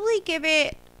probably give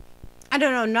it... I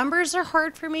don't know. Numbers are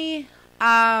hard for me.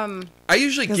 I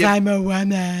usually give... I'm a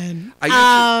woman.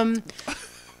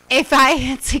 if I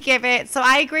had to give it, so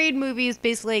I grade movies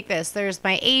basically like this. There's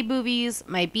my A movies,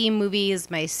 my B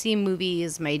movies, my C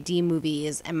movies, my D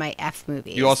movies, and my F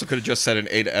movies. You also could have just said an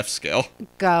A to F scale.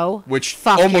 Go. Which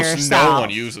fuck almost yourself. no one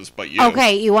uses but you.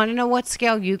 Okay, you want to know what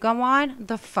scale you go on?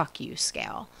 The fuck you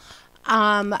scale.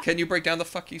 Can you break down the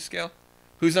fuck you scale?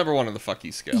 Who's number one on the fuck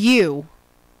you scale? You.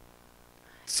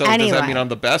 So anyway, does that mean I'm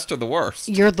the best or the worst?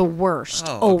 You're the worst,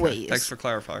 okay. always. Thanks for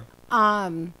clarifying.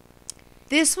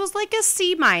 This was like a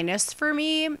C- for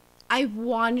me. I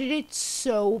wanted it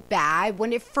so bad.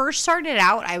 When it first started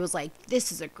out, I was like,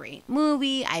 this is a great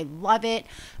movie. I love it.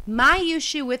 My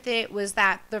issue with it was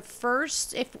that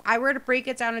if I were to break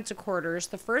it down into quarters,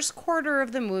 the first quarter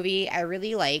of the movie I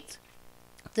really liked.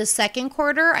 The second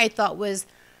quarter I thought was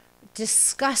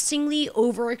disgustingly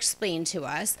over-explained to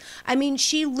us. I mean,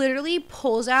 she literally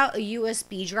pulls out a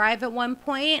USB drive at one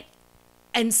point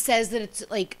and says that it's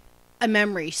like a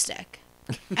memory stick.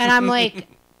 And I'm like,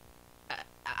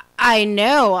 I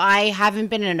know I haven't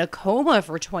been in a coma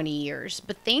for 20 years,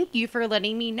 but thank you for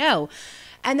letting me know.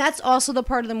 And that's also the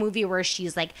part of the movie where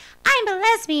she's like, I'm a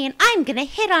lesbian, I'm gonna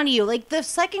hit on you. Like, the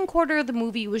second quarter of the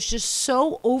movie was just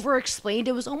so over-explained.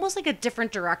 It was almost like a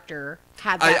different director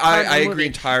had that part of the movie. agree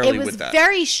entirely with that. It was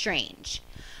very strange.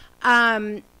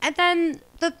 And then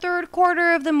the third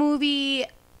quarter of the movie,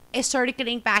 it started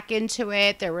getting back into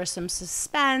it. There was some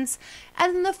suspense.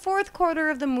 And then the fourth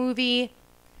quarter of the movie,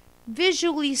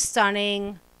 visually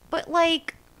stunning, but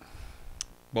like...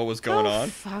 What was going on?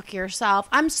 Fuck yourself.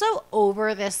 I'm so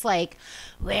over this, like,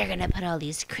 we're going to put all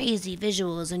these crazy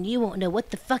visuals and you won't know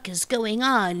what the fuck is going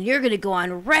on. You're going to go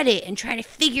on Reddit and try to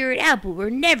figure it out, but we're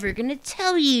never going to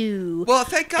tell you. Well,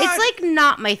 thank God. It's, like,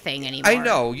 not my thing anymore. I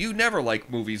know. You never like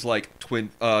movies like Twin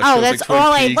Peaks, that's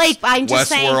all I like. I'm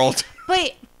just Westworld. saying.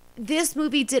 But this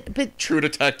movie did... But True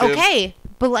Detective. okay,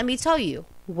 but let me tell you.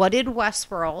 What did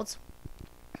Westworld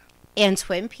and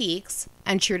Twin Peaks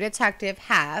and True Detective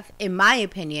have, in my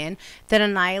opinion, that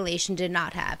Annihilation did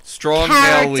not have? Strong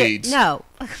male leads. No.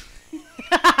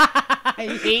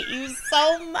 I hate you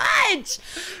so much.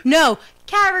 No,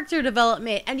 character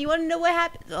development. And you want to know what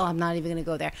happened? Oh, I'm not even going to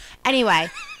go there. Anyway,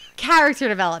 character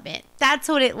development. That's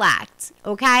what it lacked,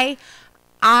 okay?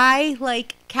 I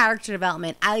like character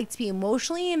development. I like to be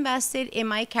emotionally invested in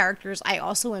my characters. I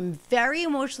also am very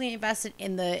emotionally invested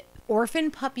in the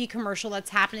orphan puppy commercial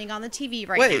that's happening on the TV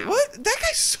right now. Wait, what? That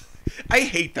guy's... I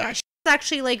hate that. It's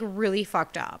actually, like, really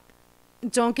fucked up.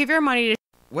 Don't give your money to...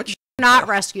 What? Not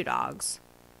rescue dogs.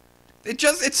 It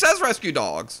says rescue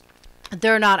dogs.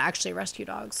 They're not actually rescue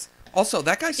dogs. Also,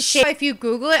 that guy's... If you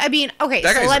Google it, I mean, okay,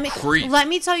 that so guy's a creep. let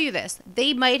me tell you this.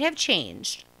 They might have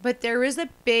changed, but there was a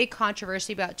big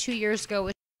controversy about 2 years ago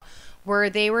where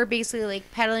they were basically,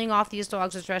 like, peddling off these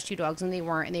dogs as rescue dogs, and they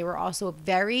weren't. And they were also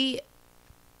very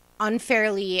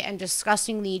unfairly and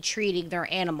disgustingly treating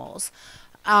their animals.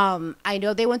 I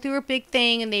know they went through a big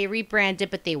thing and they rebranded,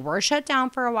 but they were shut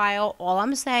down for a while. All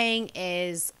I'm saying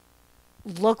is,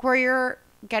 look where you're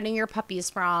getting your puppies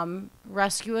from.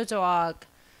 Rescue a dog.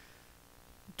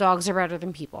 Dogs are better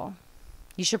than people.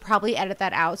 You should probably edit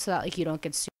that out so that, like, you don't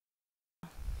get sued.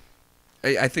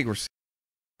 I think we're...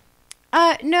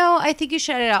 No, I think you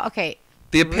should edit it out. Okay.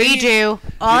 The opinion... Redo.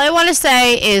 All I want to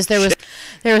say is there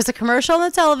was a commercial on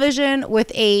the television with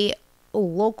a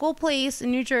local place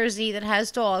in New Jersey that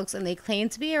has dogs, and they claim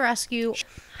to be a rescue.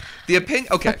 The opinion...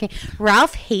 Okay.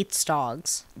 Ralph hates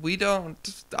dogs. We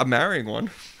don't... I'm marrying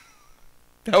one.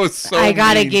 That was so I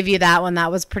gotta mean. give you that one.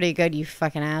 That was pretty good, you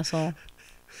fucking asshole.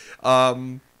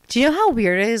 Do you know how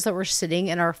weird it is that we're sitting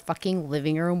in our fucking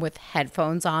living room with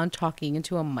headphones on talking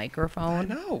into a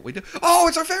microphone? I know. We do. Oh,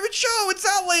 it's our favorite show. It's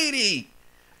that lady.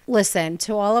 Listen,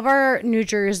 to all of our New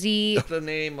Jersey... The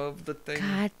name of the thing.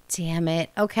 God damn it.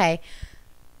 Okay.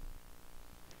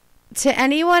 To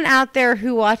anyone out there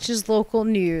who watches local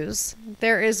news,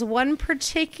 there is one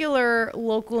particular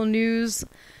local news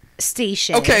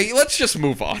station. Okay, let's just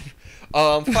move on.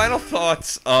 Final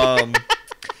thoughts.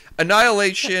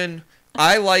 Annihilation.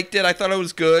 I liked it. I thought it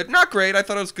was good. Not great. I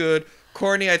thought it was good.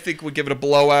 Courtney, I think, would give it a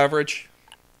below average.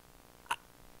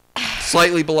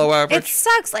 Slightly below average. It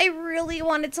sucks. I really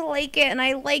wanted to like it, and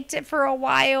I liked it for a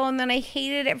while, and then I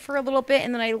hated it for a little bit,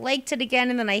 and then I liked it again,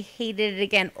 and then I hated it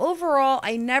again. Overall,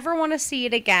 I never want to see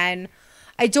it again.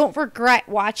 I don't regret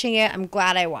watching it. I'm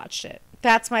glad I watched it.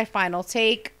 That's my final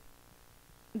take.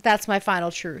 That's my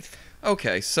final truth.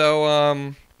 Okay,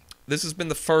 so this has been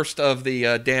the first of the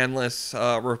Danless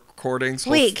recordings.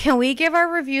 Wait, can we give our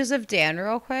reviews of Dan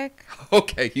real quick?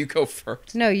 Okay, you go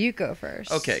first. No, you go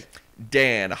first. Okay,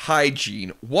 Dan,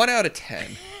 hygiene, 1 out of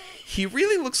 10. He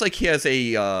really looks like he has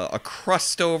a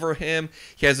crust over him.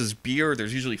 He has his beard.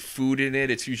 There's usually food in it.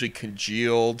 It's usually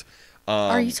congealed.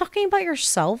 Are you talking about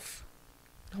yourself?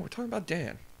 No, we're talking about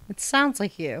Dan. It sounds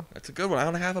like you. That's a good one. I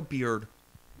don't have a beard.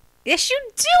 Yes, you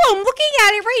do. I'm looking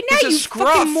at it right now, This is you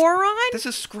scruff. fucking moron. This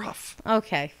is scruff.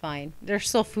 Okay, fine. There's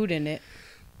still food in it.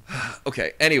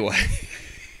 Okay, anyway.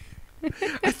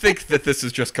 I think that this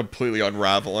is just completely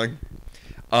unraveling.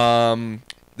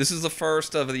 This is the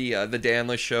first of the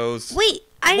Danless shows. Wait,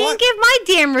 I didn't give my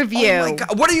Dan review. Oh my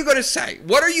God. What are you going to say?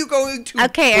 What are you going to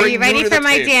Okay, are bring you ready new to for the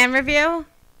my table? Dan review?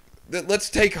 Let's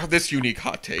take this unique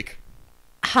hot take.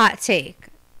 Hot take.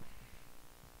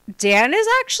 Dan is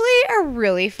actually a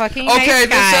really fucking nice Okay, guy.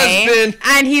 this has been...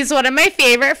 And he's one of my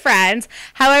favorite friends.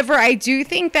 However, I do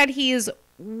think that he's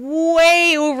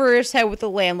way over his head with the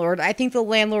landlord. I think the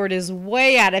landlord is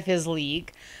way out of his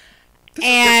league. This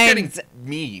is just getting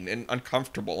mean and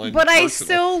uncomfortable. And but personal. I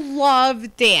still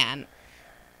love Dan.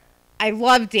 I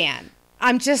love Dan.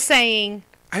 I'm just saying...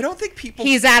 I don't think people...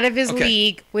 He's out of his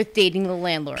league with dating the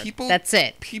landlord. That's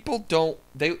it. People don't...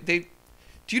 They.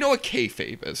 Do you know what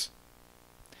kayfabe is?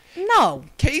 No.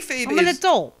 Kayfabe I'm an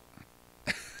adult.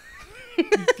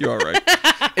 You're all right.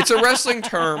 It's a wrestling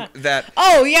term that...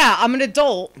 Oh, yeah, I'm an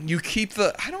adult. You keep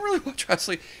the... I don't really watch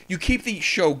wrestling. You keep the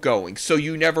show going, so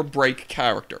you never break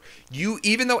character.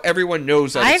 Even though everyone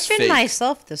knows that it's fake. I've been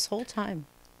myself this whole time.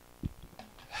 Oh,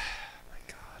 my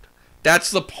God.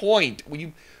 That's the point.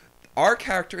 Our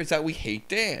character is that we hate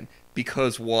Dan.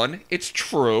 Because, one, it's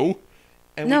true.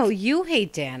 And no, you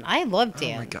hate Dan. I love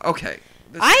Dan. Oh, my God. Okay.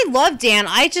 I love Dan.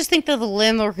 I just think that the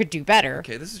landlord could do better.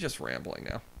 Okay, this is just rambling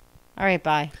now. All right,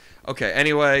 bye. Okay,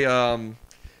 anyway,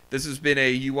 this has been a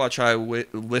You Watch, I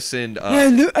Listened... I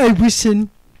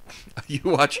listen. You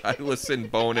Watch, I Listen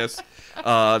bonus.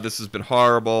 This has been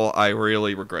horrible. I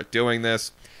really regret doing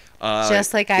this.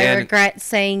 Just like I regret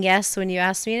saying yes when you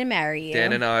asked me to marry you.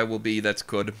 Dan and I will be... That's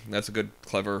good. That's a good,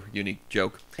 clever, unique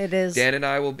joke. It is. Dan and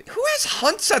I will be... Who has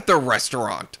hunts at the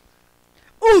restaurant?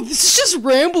 Oh, this is just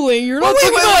rambling. You're not talking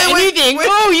about anything.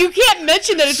 Oh, you can't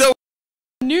mention that it's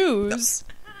news.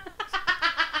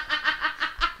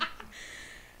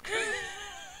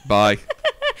 Bye.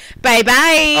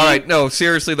 Bye-bye. All right. No,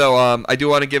 seriously, though, I do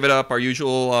want to give it up. Our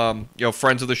usual,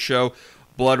 friends of the show,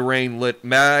 Blood Rain Lit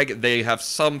Mag. They have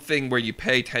something where you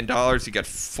pay $10. You get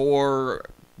 4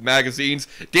 magazines.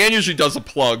 Dan usually does a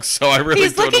plug, so I really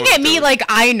He's looking at me like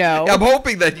I know. I'm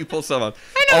hoping that you pull some on.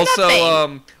 I know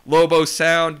also, Lobo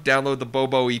Sound. Download the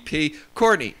Bobo EP.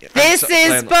 Courtney. This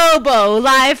is Bobo,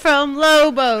 live from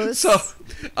Lobos. So,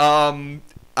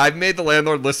 I've made the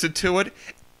landlord listen to it.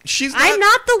 I'm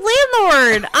not the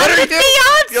landlord. I'm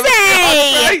the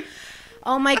fiance.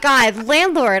 Oh my God,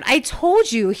 landlord! I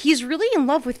told you he's really in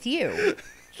love with you.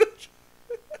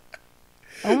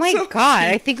 Oh my God!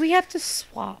 I think we have to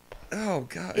swap. Oh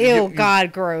God! Ew!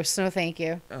 God, gross. No, thank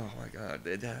you. Oh my God!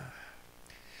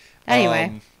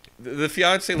 Anyway, the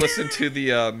fiance listened to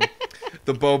the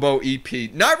Bobo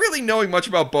EP, not really knowing much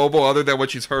about Bobo other than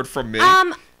what she's heard from me.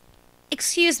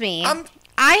 Excuse me.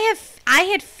 I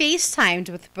had FaceTimed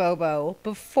with Bobo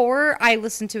before I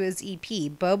listened to his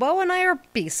EP. Bobo and I are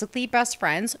basically best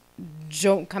friends.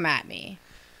 Don't come at me.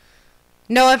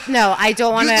 No, I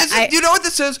don't want to. You know what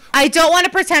this is? I don't want to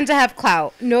pretend to have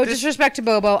clout. No disrespect to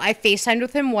Bobo. I FaceTimed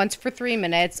with him once for 3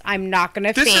 minutes. I'm not going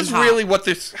to fame hop. This is really what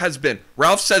this has been.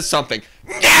 Ralph says something.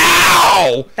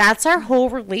 No! That's our whole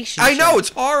relationship. I know, it's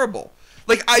horrible.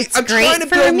 Like, I'm trying to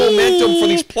for build me. momentum for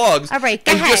these plugs. All right,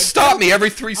 go and ahead. just stop me every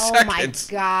 3 seconds.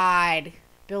 Oh my God.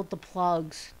 Build the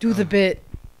plugs. Do the bit.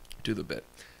 Do the bit.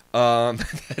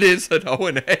 That is an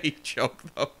O&A joke,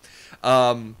 though.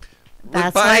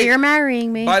 That's why you're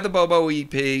marrying me. Buy the Bobo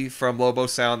EP from Lobo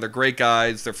Sound. They're great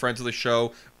guys. They're friends of the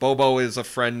show. Bobo is a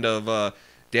friend of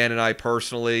Dan and I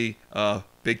personally.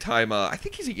 Big time. I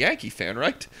think he's a Yankee fan,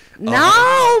 right?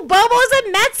 No, Bobo's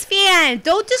a Mets fan.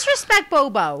 Don't disrespect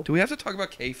Bobo. Do we have to talk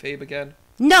about kayfabe again?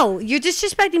 No, you're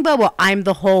disrespecting Bobo. I'm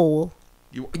the whole.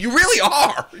 You really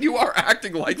are. You are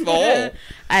acting like the whole.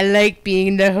 I like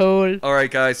being the whole. All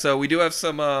right, guys. So we do have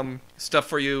some stuff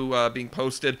for you being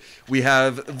posted. We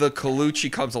have the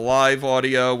Colucci Comes Alive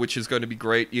audio, which is going to be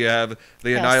great. You have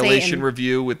the Annihilation Satan.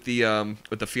 review with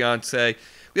the fiance.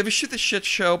 We have a Shit the Shit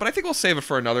show, but I think we'll save it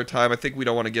for another time. I think we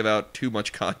don't want to give out too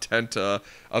much content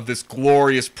of this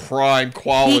glorious prime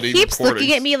quality. He keeps recordings.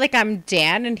 looking at me like I'm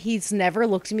Dan, and he's never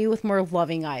looked at me with more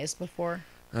loving eyes before.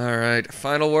 All right.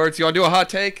 Final words. You want to do a hot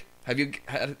take?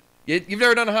 You've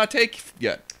never done a hot take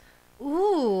yet?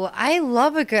 Ooh, I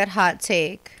love a good hot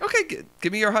take. Okay,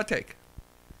 give me your hot take.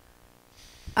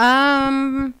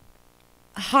 Hot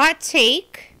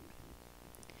take.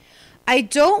 I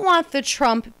don't want the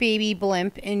Trump baby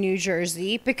blimp in New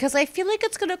Jersey because I feel like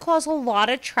it's going to cause a lot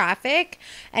of traffic,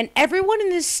 and everyone in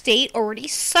this state already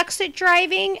sucks at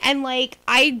driving, and like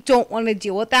I don't want to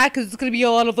deal with that because it's going to be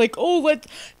a lot of like, oh, let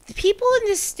the people in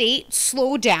this state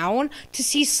slow down to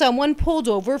see someone pulled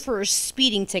over for a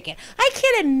speeding ticket. I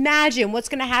can't imagine what's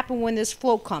going to happen when this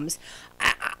float comes.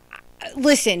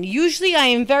 Listen, usually I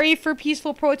am very for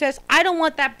peaceful protests. I don't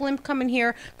want that blimp coming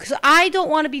here because I don't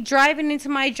want to be driving into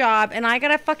my job and I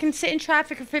gotta fucking sit in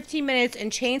traffic for 15 minutes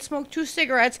and chain smoke 2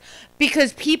 cigarettes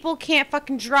because people can't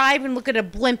fucking drive and look at a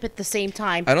blimp at the same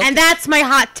time. And that's my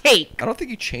hot take. I don't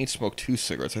think you chain smoke 2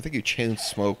 cigarettes. I think you chain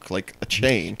smoke like a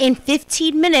chain. In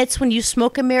 15 minutes, when you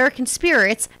smoke American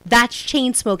Spirits, that's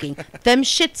chain smoking. Them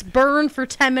shits burn for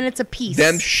 10 minutes apiece.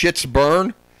 Them shits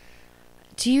burn?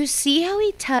 Do you see how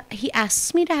he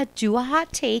asks me to do a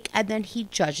hot take and then he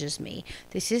judges me?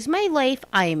 This is my life.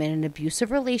 I am in an abusive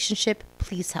relationship.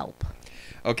 Please help.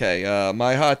 Okay,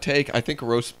 my hot take. I think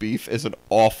roast beef is an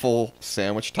awful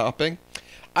sandwich topping.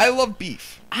 I love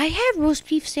beef. I had roast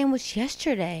beef sandwich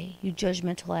yesterday, you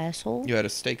judgmental asshole. You had a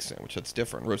steak sandwich. That's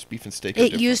different. Roast beef and steak are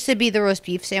different. It used to be the roast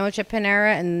beef sandwich at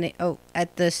Panera and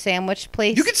at the sandwich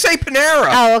place. You can say Panera.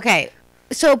 Oh, okay.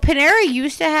 So Panera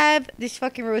used to have this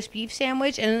fucking roast beef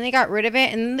sandwich, and then they got rid of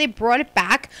it, and then they brought it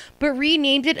back, but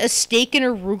renamed it a steak and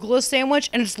arugula sandwich,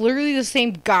 and it's literally the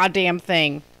same goddamn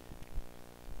thing.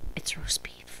 It's roast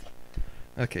beef.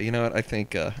 Okay, you know what? I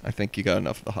think you got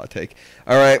enough of the hot take.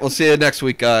 All right, we'll see you next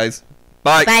week, guys.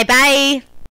 Bye. Bye-bye.